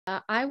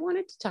I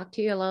wanted to talk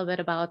to you a little bit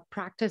about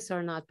practice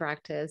or not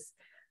practice.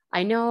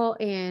 I know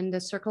in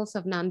the circles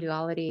of non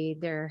duality,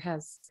 there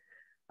has,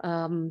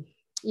 um,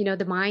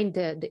 the mind,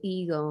 the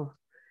ego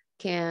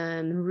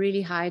can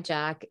really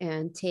hijack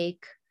and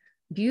take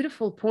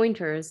beautiful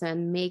pointers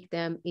and make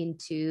them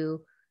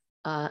into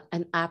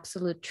an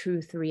absolute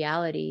truth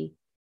reality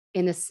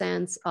in a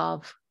sense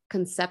of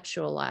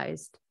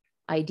conceptualized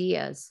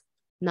ideas,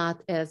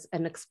 not as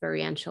an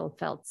experiential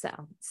felt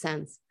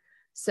sense.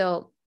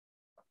 So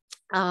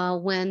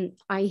when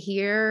I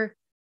hear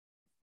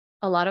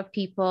a lot of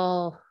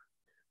people,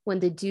 when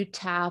they do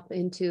tap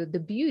into the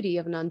beauty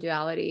of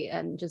non-duality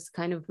and just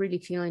kind of really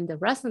feeling the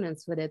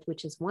resonance with it,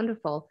 which is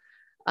wonderful,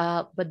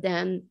 but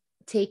then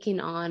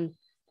taking on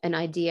an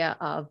idea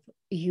of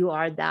you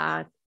are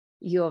that,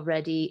 you're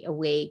already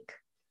awake,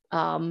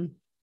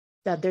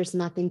 that there's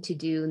nothing to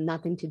do,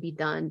 nothing to be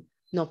done,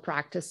 no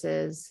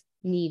practices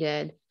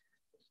needed.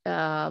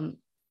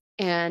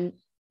 And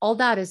all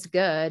that is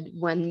good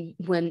when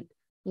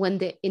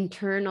the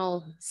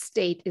internal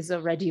state is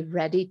already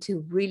ready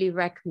to really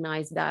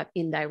recognize that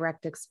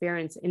indirect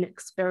experience, in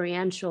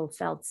experiential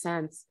felt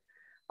sense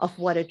of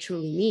what it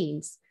truly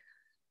means.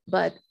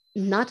 But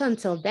not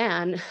until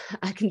then,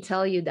 I can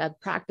tell you that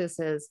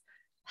practices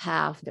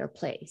have their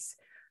place.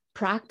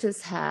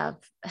 Practice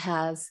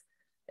has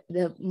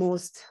the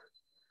most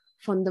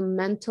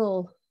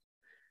fundamental,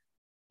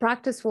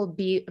 practice will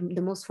be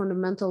the most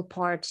fundamental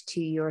part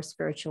to your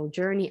spiritual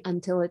journey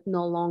until it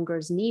no longer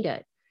is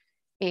needed.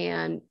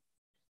 And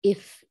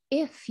if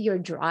your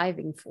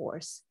driving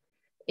force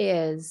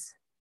is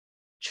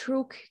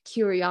true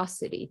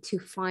curiosity to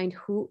find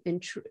who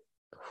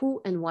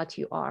and what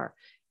you are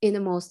in the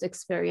most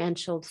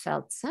experiential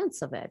felt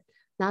sense of it,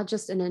 not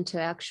just an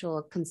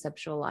intellectual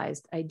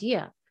conceptualized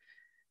idea,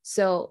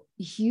 so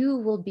you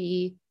will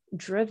be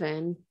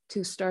driven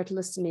to start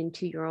listening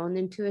to your own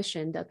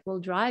intuition that will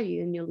drive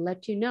you, and you'll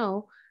let you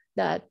know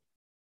that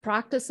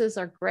practices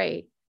are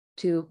great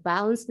to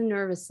balance the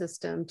nervous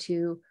system,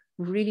 to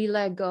really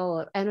let go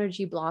of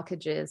energy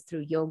blockages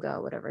through yoga,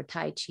 whatever,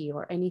 Tai Chi,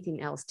 or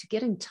anything else, to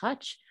get in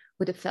touch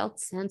with a felt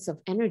sense of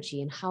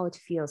energy and how it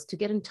feels, to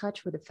get in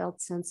touch with a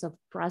felt sense of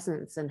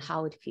presence and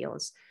how it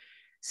feels.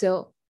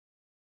 So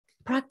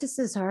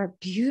practices are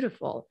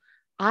beautiful.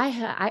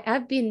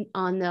 I've been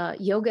on the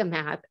yoga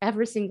mat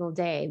every single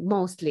day,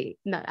 mostly.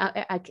 No,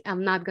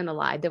 I'm not going to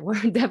lie. There were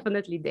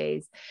definitely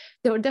days.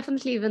 There were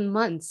definitely even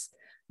months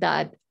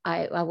that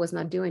I was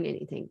not doing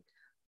anything.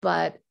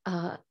 But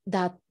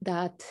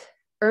that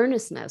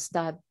earnestness,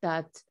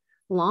 that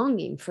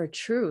longing for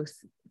truth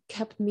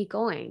kept me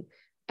going.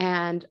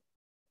 And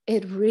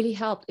it really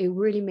helped. It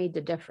really made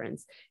the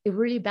difference. It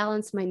really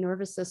balanced my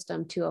nervous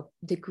system to a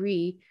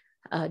degree,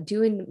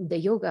 doing the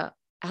yoga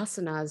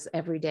asanas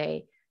every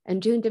day, and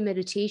doing the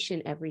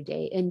meditation every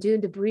day, and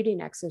doing the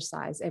breathing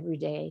exercise every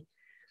day.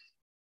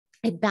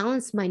 It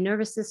balanced my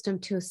nervous system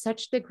to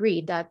such degree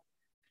that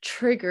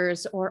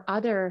triggers or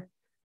other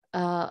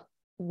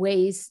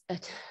ways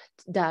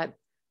that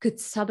could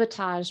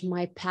sabotage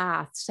my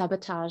path,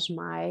 sabotage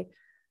my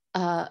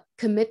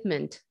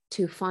commitment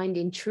to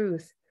finding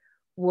truth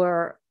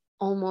were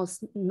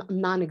almost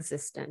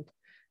non-existent.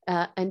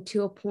 And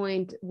to a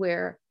point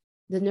where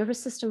the nervous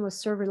system was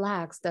so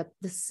relaxed that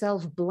the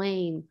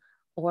self-blame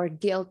or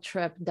guilt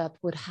trip that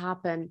would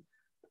happen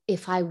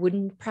if I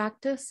wouldn't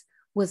practice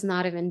was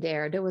not even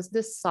there. There was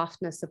this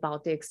softness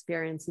about the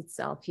experience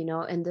itself,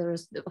 and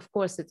there's, of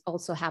course, it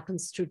also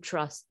happens through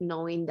trust,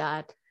 knowing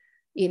that,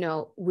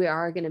 we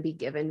are going to be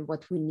given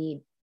what we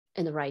need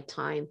in the right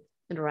time,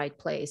 in the right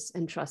place,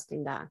 and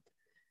trusting that.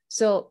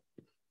 So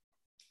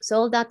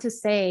all that to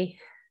say,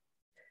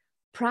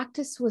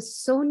 practice was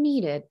so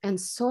needed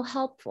and so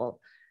helpful,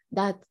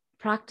 that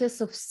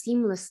practice of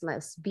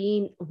seamlessness,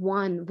 being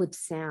one with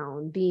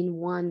sound, being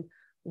one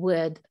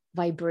with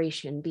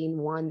vibration, being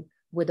one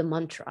with a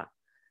mantra.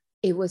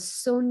 It was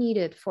so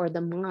needed for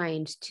the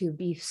mind to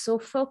be so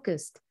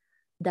focused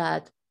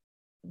that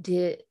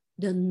the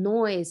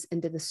noise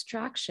and the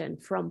distraction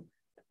from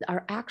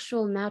our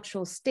actual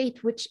natural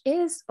state, which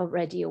is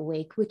already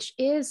awake, which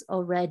is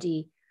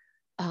already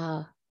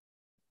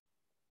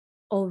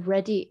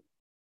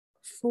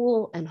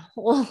full and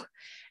whole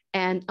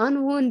and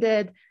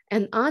unwounded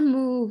and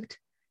unmoved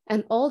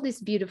and all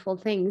these beautiful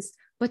things,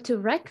 but to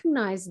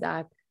recognize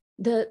that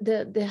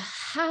the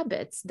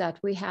habits that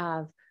we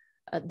have,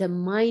 the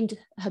mind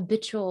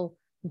habitual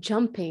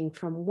jumping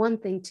from one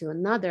thing to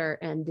another,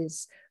 and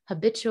this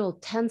habitual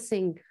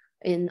tensing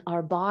in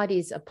our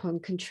bodies upon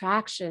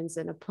contractions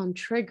and upon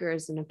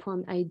triggers and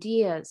upon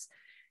ideas,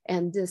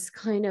 and this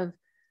kind of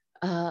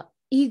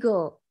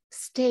ego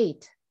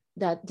state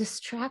that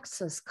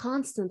distracts us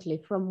constantly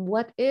from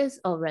what is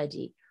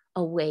already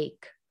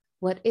awake,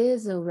 what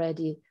is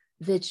already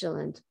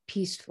vigilant,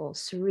 peaceful,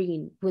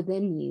 serene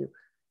within you,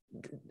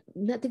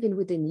 not even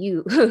within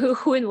you,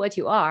 who and what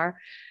you are.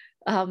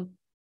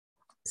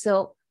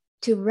 So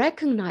to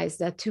recognize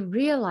that, to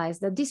realize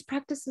that these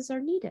practices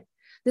are needed.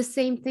 The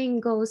same thing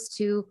goes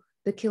to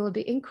the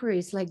Kilby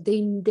inquiries, like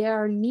they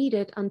are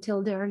needed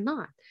until they are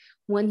not.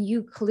 when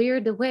you clear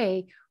the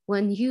way,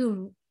 when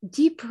you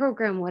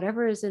deprogram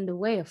whatever is in the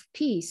way of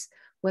peace,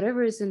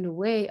 whatever is in the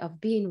way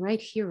of being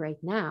right here,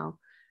 right now,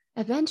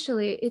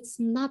 eventually it's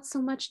not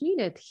so much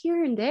needed.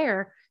 Here and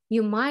there,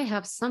 you might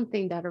have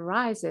something that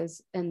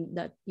arises and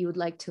that you would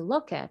like to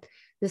look at.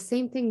 The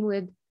same thing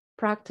with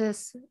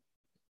practice.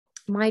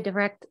 My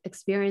direct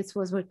experience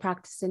was with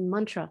practicing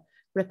mantra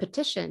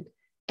repetition.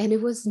 And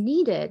it was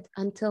needed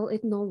until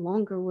it no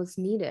longer was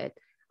needed,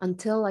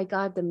 until I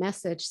got the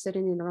message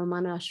sitting in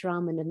Ramana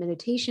Ashram in the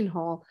meditation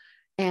hall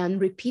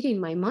and repeating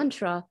my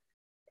mantra.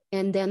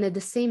 And then at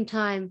the same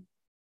time,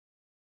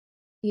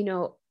 you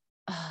know,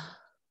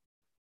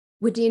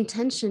 with the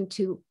intention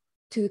to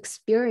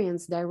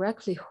experience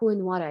directly who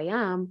and what I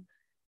am,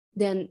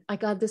 then I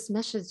got this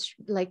message,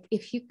 like,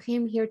 if you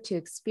came here to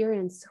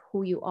experience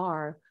who you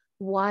are,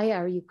 why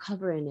are you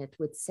covering it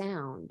with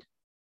sound?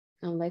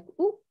 I'm like,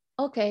 oh,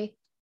 okay,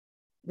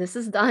 this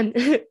is done.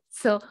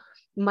 So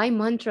my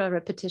mantra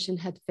repetition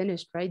had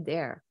finished right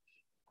there.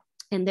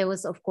 And there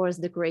was, of course,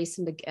 the grace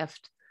and the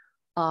gift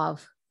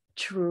of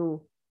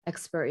true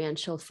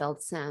experiential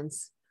felt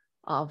sense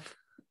of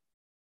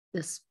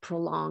this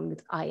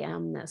prolonged I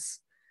amness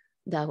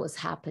that was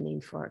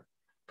happening for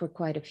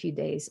quite a few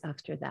days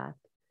after that.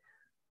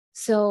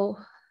 So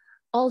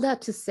all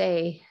that to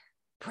say,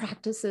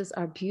 practices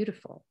are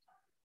beautiful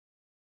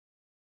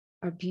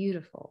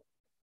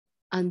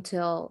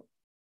until,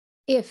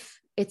 if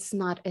it's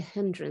not a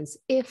hindrance,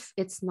 if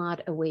it's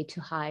not a way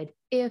to hide,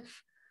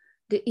 if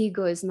the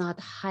ego is not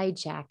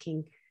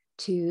hijacking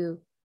to,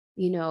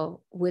 you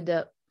know, with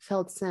a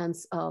felt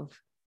sense of,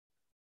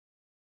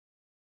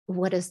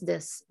 what is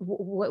this?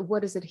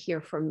 What is it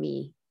here for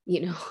me?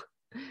 You know,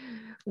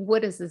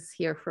 what is this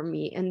here for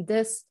me? And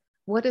this,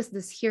 what is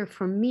this here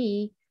for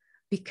me?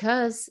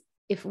 Because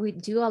if we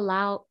do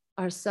allow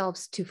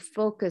ourselves to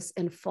focus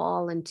and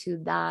fall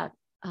into that,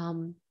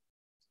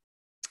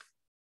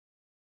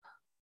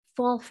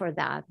 fall for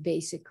that,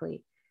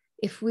 basically,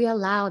 if we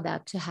allow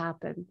that to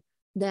happen,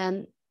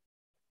 then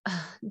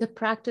the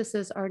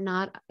practices are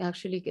not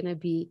actually going to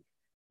be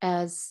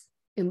as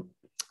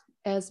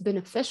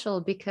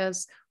beneficial,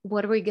 because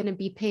what we're going to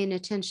be paying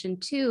attention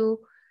to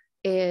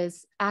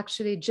is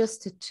actually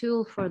just a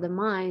tool for the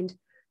mind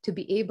to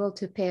be able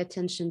to pay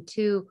attention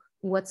to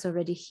what's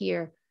already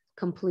here,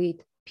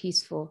 complete,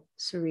 peaceful,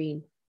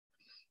 serene,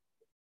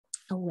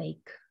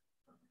 awake.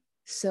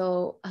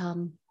 So,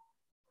 and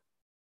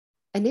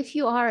if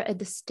you are at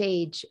the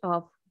stage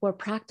of where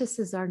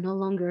practices are no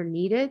longer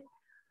needed,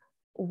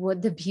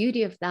 what the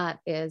beauty of that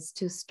is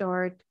to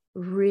start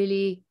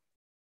really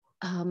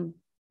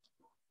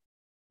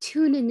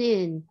tuning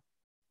in.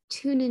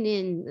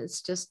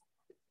 It's just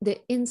the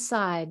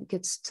inside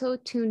gets so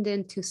tuned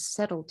into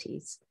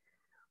subtleties.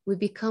 We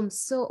become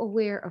so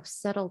aware of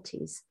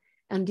subtleties,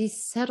 and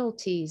these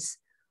subtleties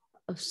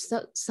of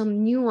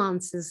some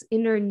nuances,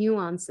 inner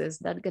nuances,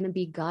 that are going to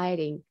be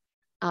guiding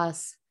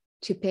us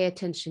to pay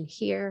attention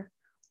here,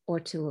 or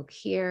to look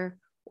here,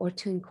 or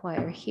to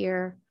inquire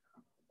here,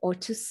 or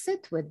to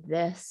sit with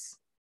this,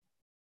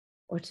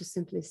 or to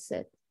simply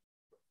sit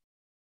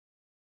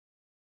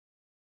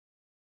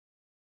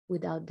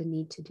without the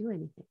need to do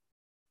anything.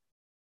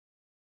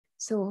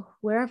 So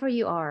wherever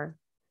you are,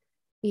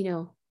 you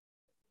know,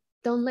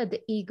 don't let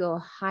the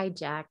ego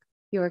hijack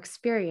your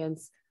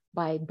experience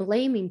by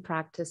blaming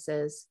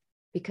practices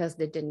because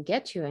they didn't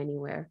get you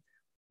anywhere,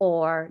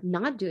 or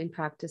not doing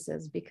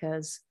practices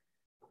because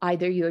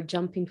either you're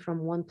jumping from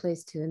one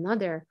place to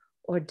another,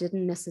 or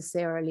didn't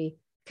necessarily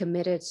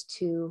commit it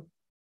to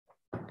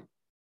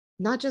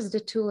not just the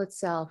tool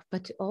itself,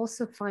 but to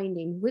also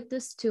finding with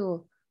this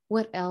tool,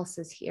 what else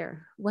is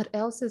here? What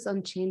else is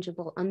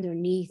unchangeable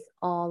underneath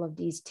all of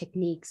these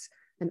techniques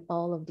and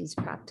all of these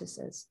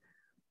practices?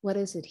 What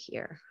is it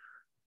here?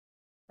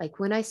 Like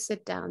when I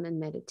sit down and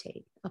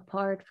meditate,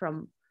 apart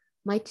from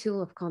my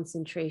tool of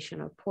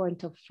concentration or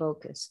point of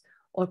focus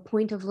or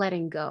point of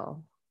letting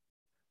go,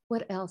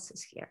 what else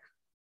is here?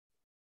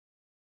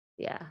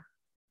 Yeah.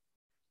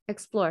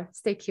 Explore,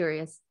 stay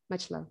curious.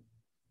 Much love.